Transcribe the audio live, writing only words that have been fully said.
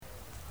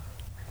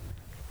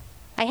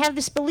I have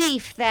this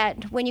belief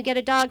that when you get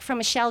a dog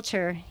from a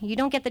shelter, you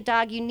don't get the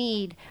dog you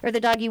need or the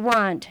dog you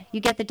want, you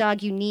get the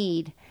dog you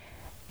need.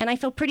 And I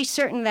feel pretty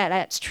certain that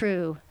that's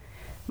true.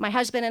 My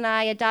husband and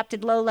I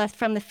adopted Lola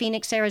from the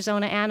Phoenix,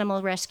 Arizona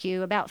Animal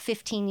Rescue about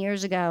 15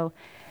 years ago.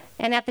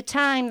 And at the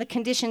time, the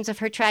conditions of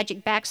her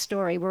tragic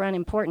backstory were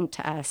unimportant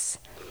to us.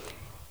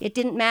 It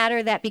didn't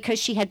matter that because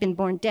she had been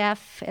born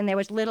deaf and there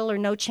was little or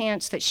no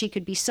chance that she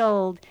could be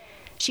sold,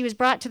 she was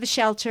brought to the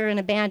shelter and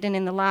abandoned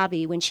in the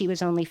lobby when she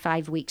was only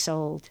 5 weeks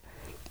old.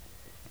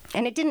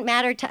 And it didn't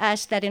matter to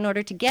us that in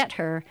order to get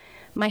her,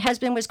 my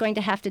husband was going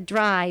to have to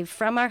drive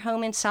from our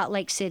home in Salt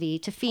Lake City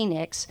to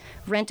Phoenix,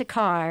 rent a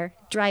car,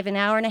 drive an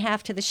hour and a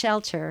half to the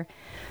shelter,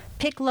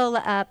 pick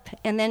Lola up,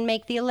 and then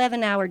make the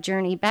 11-hour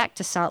journey back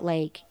to Salt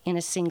Lake in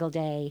a single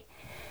day.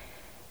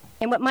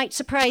 And what might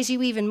surprise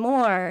you even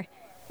more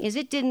is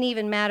it didn't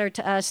even matter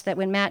to us that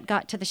when Matt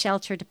got to the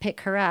shelter to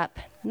pick her up,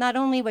 not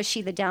only was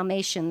she the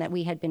Dalmatian that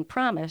we had been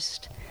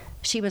promised,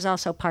 she was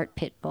also part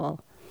pit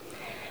bull.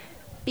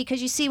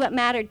 Because you see, what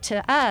mattered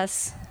to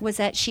us was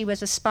that she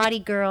was a spotty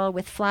girl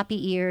with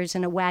floppy ears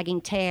and a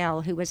wagging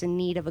tail who was in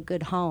need of a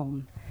good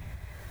home.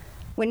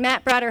 When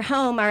Matt brought her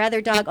home, our other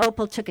dog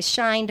Opal took a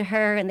shine to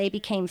her and they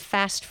became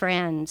fast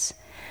friends.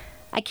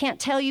 I can't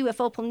tell you if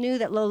Opal knew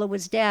that Lola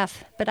was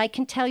deaf, but I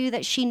can tell you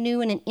that she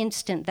knew in an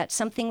instant that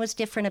something was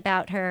different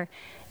about her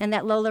and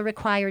that Lola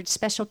required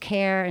special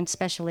care and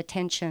special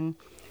attention.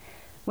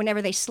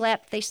 Whenever they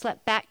slept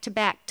back to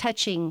back,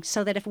 touching,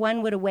 so that if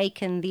one would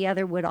awaken, the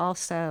other would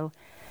also.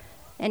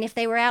 And if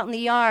they were out in the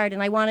yard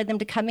and I wanted them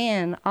to come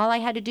in, all I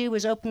had to do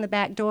was open the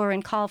back door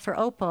and call for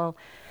Opal,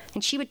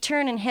 and she would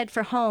turn and head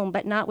for home,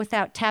 but not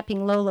without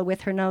tapping Lola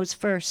with her nose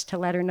first to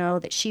let her know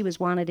that she was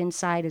wanted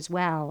inside as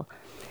well.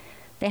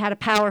 They had a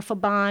powerful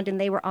bond, and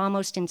they were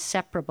almost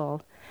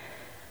inseparable.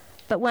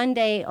 But one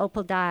day,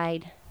 Opal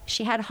died.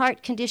 She had a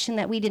heart condition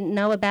that we didn't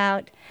know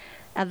about.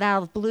 A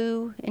valve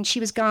blew, and she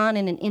was gone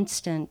in an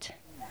instant.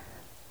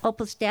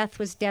 Opal's death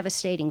was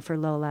devastating for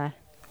Lola.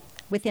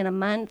 Within a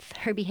month,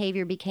 her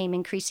behavior became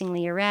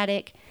increasingly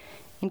erratic,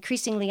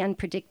 increasingly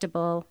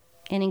unpredictable,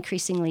 and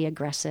increasingly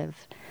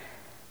aggressive.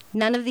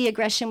 None of the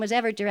aggression was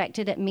ever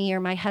directed at me or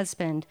my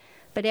husband,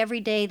 but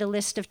every day the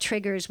list of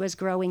triggers was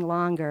growing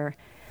longer.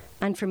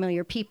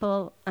 Unfamiliar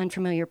people,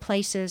 unfamiliar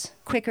places,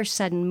 quicker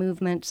sudden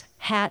movements,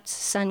 hats,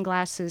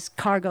 sunglasses,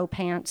 cargo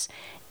pants,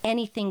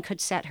 anything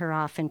could set her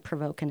off and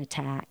provoke an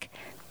attack.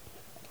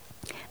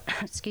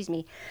 Excuse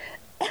me.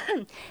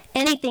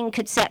 Anything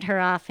could set her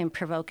off and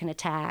provoke an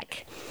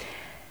attack.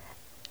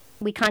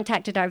 We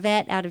contacted our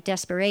vet out of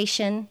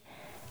desperation,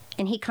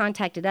 and he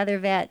contacted other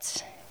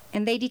vets,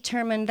 and they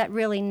determined that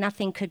really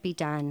nothing could be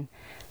done.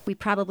 We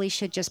probably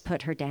should just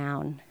put her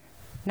down.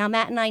 Now,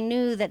 Matt and I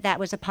knew that that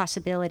was a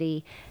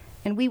possibility,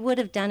 and we would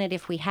have done it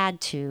if we had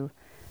to,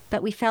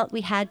 but we felt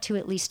we had to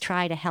at least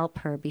try to help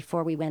her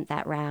before we went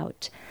that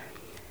route.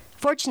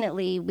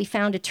 Fortunately, we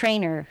found a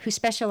trainer who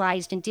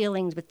specialized in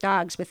dealing with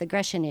dogs with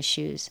aggression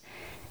issues,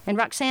 and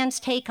Roxanne's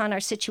take on our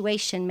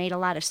situation made a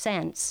lot of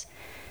sense.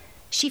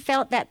 She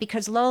felt that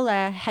because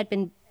Lola had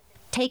been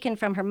taken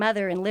from her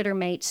mother and litter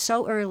mates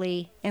so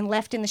early and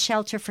left in the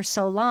shelter for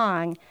so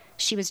long,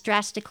 she was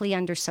drastically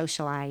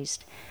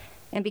under-socialized.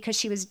 And because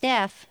she was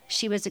deaf,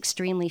 she was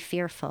extremely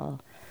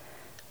fearful.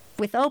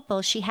 With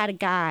Opal, she had a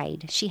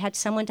guide. She had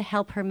someone to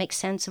help her make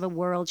sense of a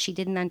world she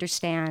didn't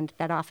understand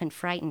that often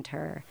frightened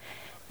her.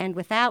 And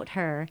without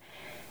her,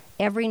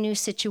 every new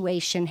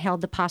situation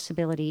held the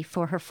possibility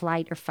for her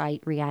flight or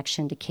fight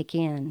reaction to kick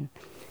in.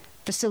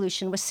 The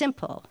solution was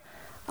simple.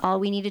 All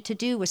we needed to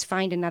do was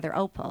find another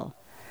Opal.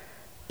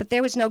 But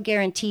there was no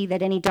guarantee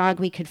that any dog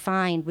we could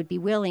find would be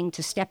willing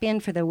to step in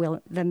for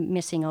the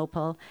missing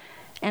Opal.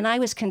 And I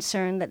was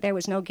concerned that there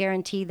was no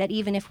guarantee that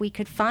even if we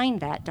could find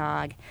that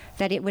dog,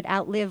 that it would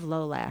outlive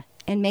Lola.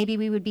 And maybe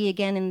we would be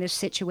again in this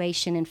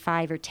situation in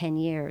 5 or 10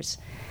 years.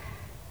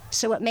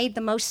 So what made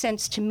the most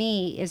sense to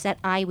me is that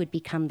I would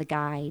become the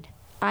guide.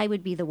 I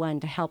would be the one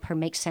to help her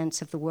make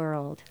sense of the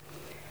world.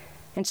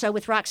 And so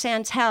with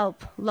Roxanne's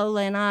help,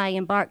 Lola and I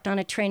embarked on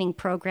a training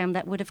program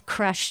that would have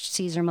crushed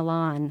Cesar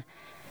Millan.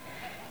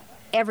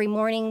 Every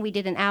morning we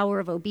did an hour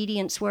of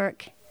obedience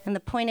work, and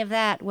the point of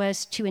that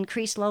was to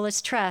increase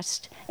Lola's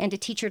trust and to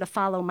teach her to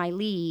follow my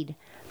lead.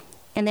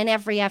 And then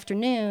every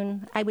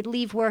afternoon, I would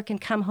leave work and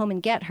come home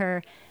and get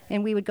her,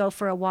 and we would go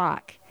for a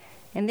walk.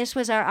 And this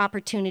was our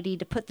opportunity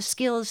to put the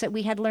skills that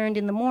we had learned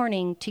in the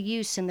morning to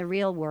use in the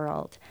real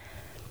world.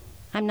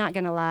 I'm not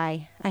going to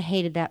lie, I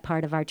hated that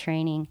part of our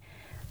training.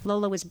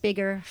 Lola was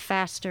bigger,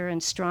 faster,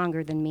 and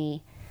stronger than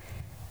me.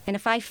 And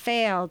if I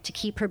failed to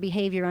keep her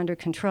behavior under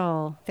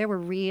control, there were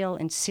real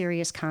and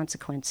serious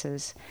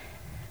consequences.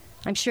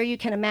 I'm sure you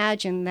can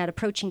imagine that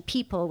approaching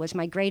people was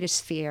my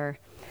greatest fear.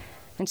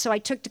 And so I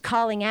took to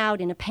calling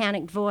out in a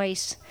panicked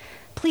voice,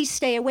 "Please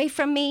stay away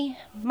from me.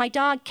 My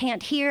dog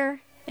can't hear,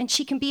 and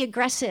she can be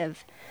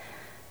aggressive."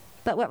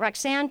 But what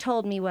Roxanne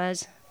told me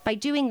was, by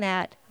doing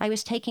that, I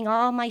was taking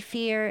all my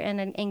fear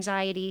and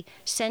anxiety,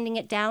 sending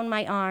it down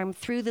my arm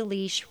through the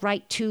leash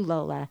right to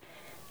Lola.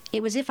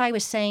 It was as if I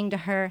was saying to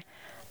her,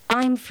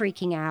 I'm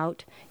freaking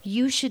out.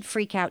 You should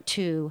freak out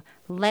too.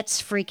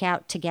 Let's freak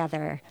out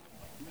together.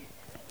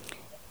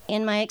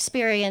 In my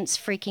experience,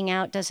 freaking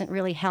out doesn't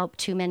really help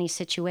too many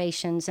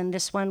situations, and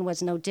this one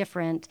was no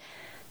different,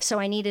 so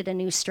I needed a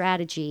new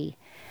strategy.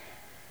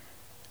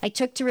 I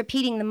took to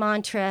repeating the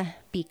mantra,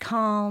 be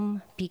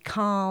calm, be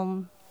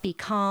calm, be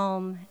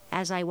calm,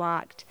 as I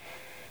walked.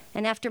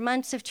 And after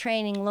months of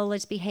training,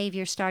 Lola's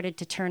behavior started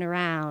to turn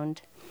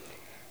around.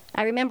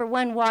 I remember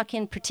one walk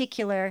in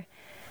particular.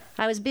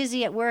 I was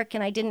busy at work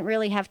and I didn't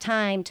really have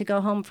time to go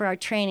home for our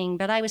training,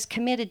 but I was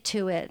committed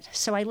to it.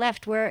 So I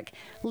left work,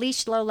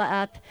 leashed Lola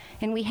up,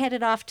 and we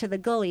headed off to the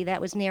gully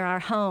that was near our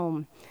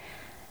home.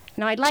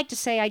 Now, I'd like to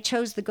say I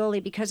chose the gully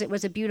because it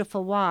was a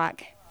beautiful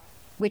walk,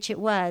 which it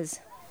was,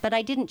 but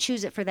I didn't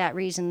choose it for that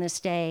reason this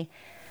day.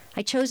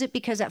 I chose it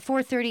because at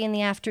 4:30 in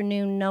the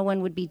afternoon, no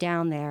one would be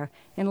down there,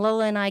 and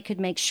Lola and I could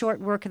make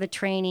short work of the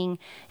training,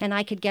 and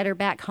I could get her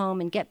back home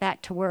and get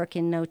back to work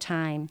in no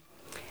time.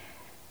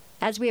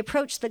 As we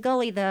approached the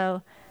gully,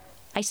 though,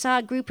 I saw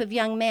a group of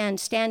young men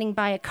standing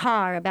by a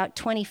car about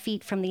 20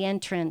 feet from the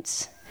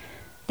entrance.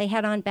 They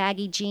had on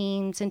baggy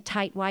jeans and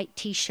tight white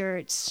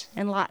T-shirts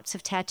and lots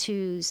of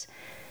tattoos.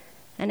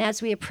 And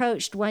as we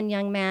approached, one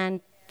young man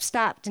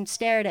stopped and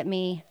stared at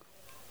me,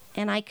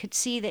 and I could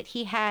see that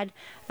he had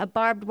a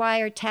barbed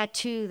wire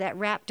tattoo that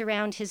wrapped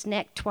around his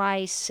neck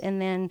twice,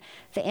 and then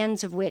the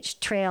ends of which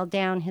trailed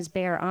down his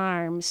bare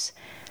arms.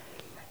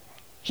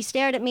 He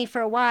stared at me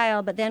for a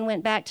while, but then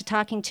went back to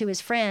talking to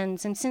his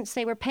friends, and since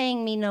they were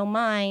paying me no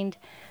mind,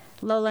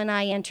 Lola and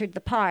I entered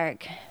the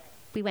park.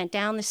 We went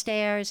down the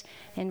stairs,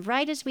 and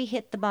right as we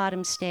hit the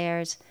bottom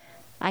stairs,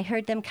 I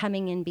heard them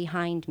coming in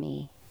behind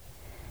me.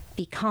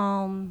 Be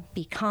calm,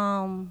 be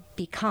calm,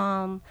 be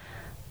calm.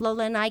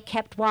 Lola and I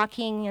kept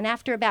walking, and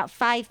after about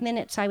 5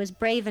 minutes, I was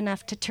brave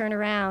enough to turn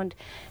around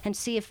and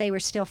see if they were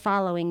still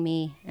following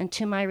me, and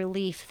to my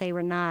relief, they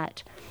were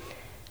not.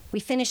 We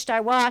finished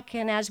our walk,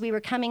 and as we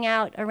were coming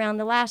out around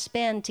the last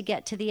bend to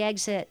get to the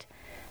exit,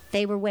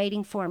 they were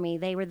waiting for me.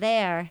 They were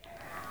there.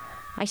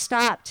 I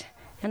stopped,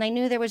 and I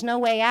knew there was no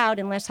way out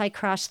unless I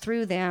crossed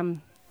through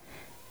them.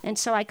 And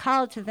so I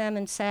called to them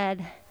and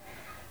said,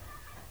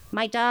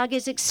 "My dog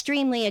is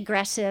extremely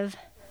aggressive.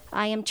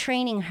 I am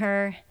training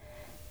her.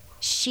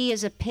 She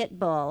is a pit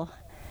bull."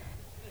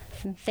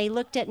 They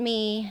looked at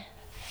me,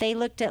 they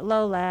looked at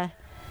Lola,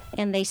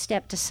 and they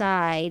stepped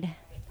aside.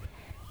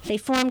 They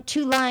formed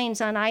 2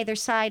 lines on either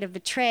side of the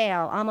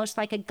trail, almost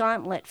like a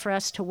gauntlet for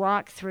us to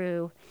walk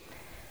through.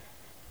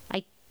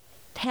 I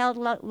held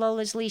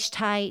Lola's leash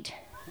tight.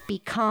 Be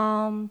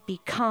calm,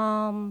 be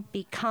calm,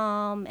 be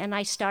calm, and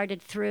I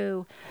started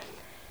through.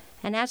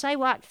 And as I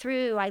walked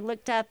through, I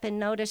looked up and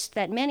noticed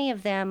that many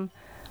of them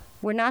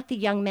were not the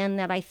young men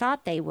that I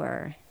thought they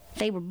were.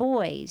 They were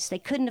boys. They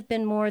couldn't have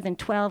been more than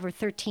 12 or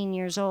 13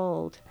 years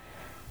old.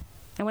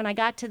 And when I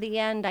got to the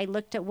end, I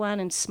looked at one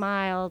and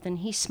smiled, and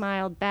he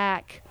smiled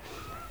back.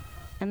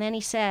 And then he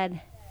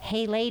said,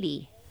 "Hey,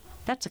 lady,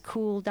 that's a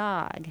cool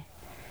dog."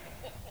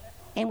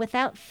 And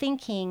without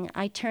thinking,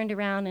 I turned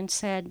around and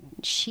said,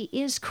 "She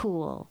is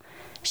cool.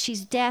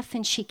 She's deaf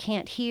and she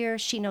can't hear.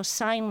 She knows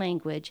sign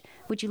language.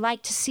 Would you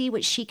like to see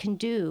what she can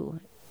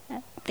do?"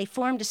 They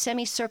formed a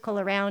semicircle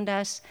around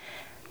us,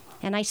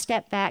 and I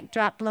stepped back,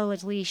 dropped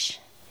Lola's leash,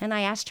 and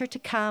I asked her to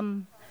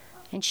come,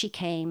 and she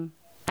came.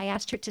 I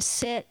asked her to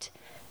sit,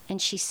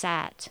 and she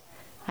sat.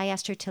 I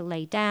asked her to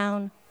lay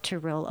down, to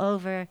roll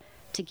over,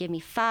 to give me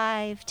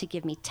 5, to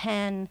give me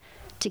 10,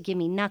 to give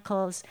me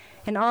knuckles,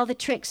 and all the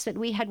tricks that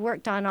we had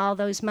worked on all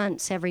those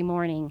months every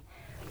morning.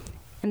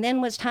 And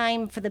then was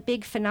time for the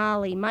big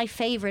finale, my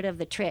favorite of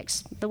the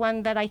tricks, the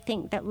one that I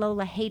think that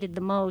Lola hated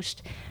the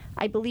most.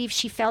 I believe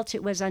she felt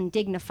it was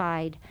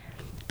undignified,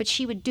 but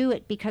she would do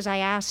it because I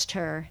asked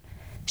her.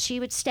 She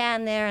would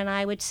stand there and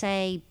I would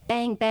say,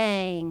 "Bang,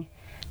 bang."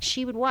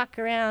 She would walk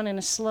around in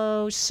a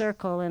slow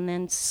circle and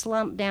then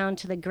slump down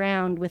to the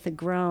ground with a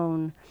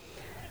groan.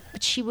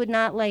 But she would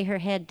not lay her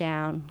head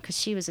down because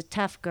she was a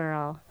tough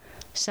girl.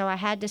 So I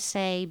had to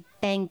say,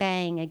 "Bang,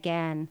 bang,"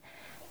 again.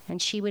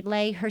 And she would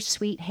lay her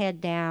sweet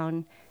head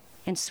down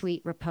in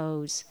sweet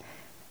repose.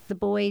 The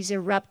boys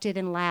erupted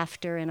in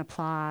laughter and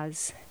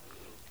applause.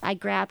 I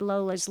grabbed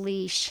Lola's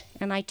leash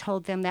and I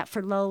told them that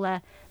for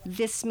Lola,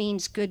 this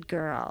means good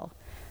girl.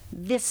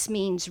 This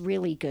means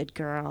really good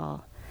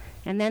girl.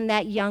 And then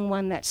that young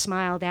one that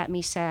smiled at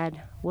me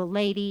said, "Well,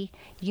 lady,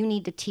 you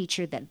need to teach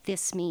her that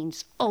this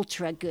means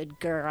ultra good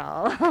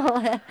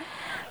girl."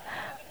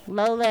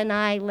 Lola and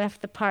I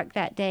left the park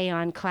that day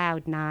on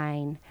cloud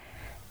 9.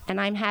 And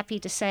I'm happy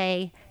to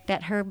say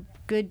that her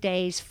good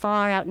days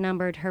far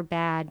outnumbered her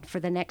bad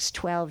for the next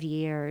 12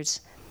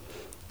 years.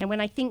 And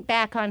when I think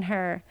back on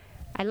her,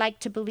 I like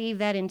to believe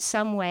that in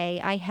some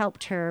way I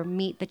helped her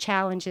meet the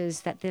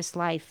challenges that this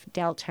life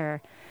dealt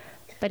her.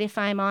 But if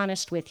I'm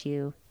honest with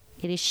you,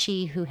 it is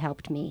she who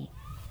helped me.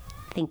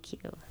 Thank you.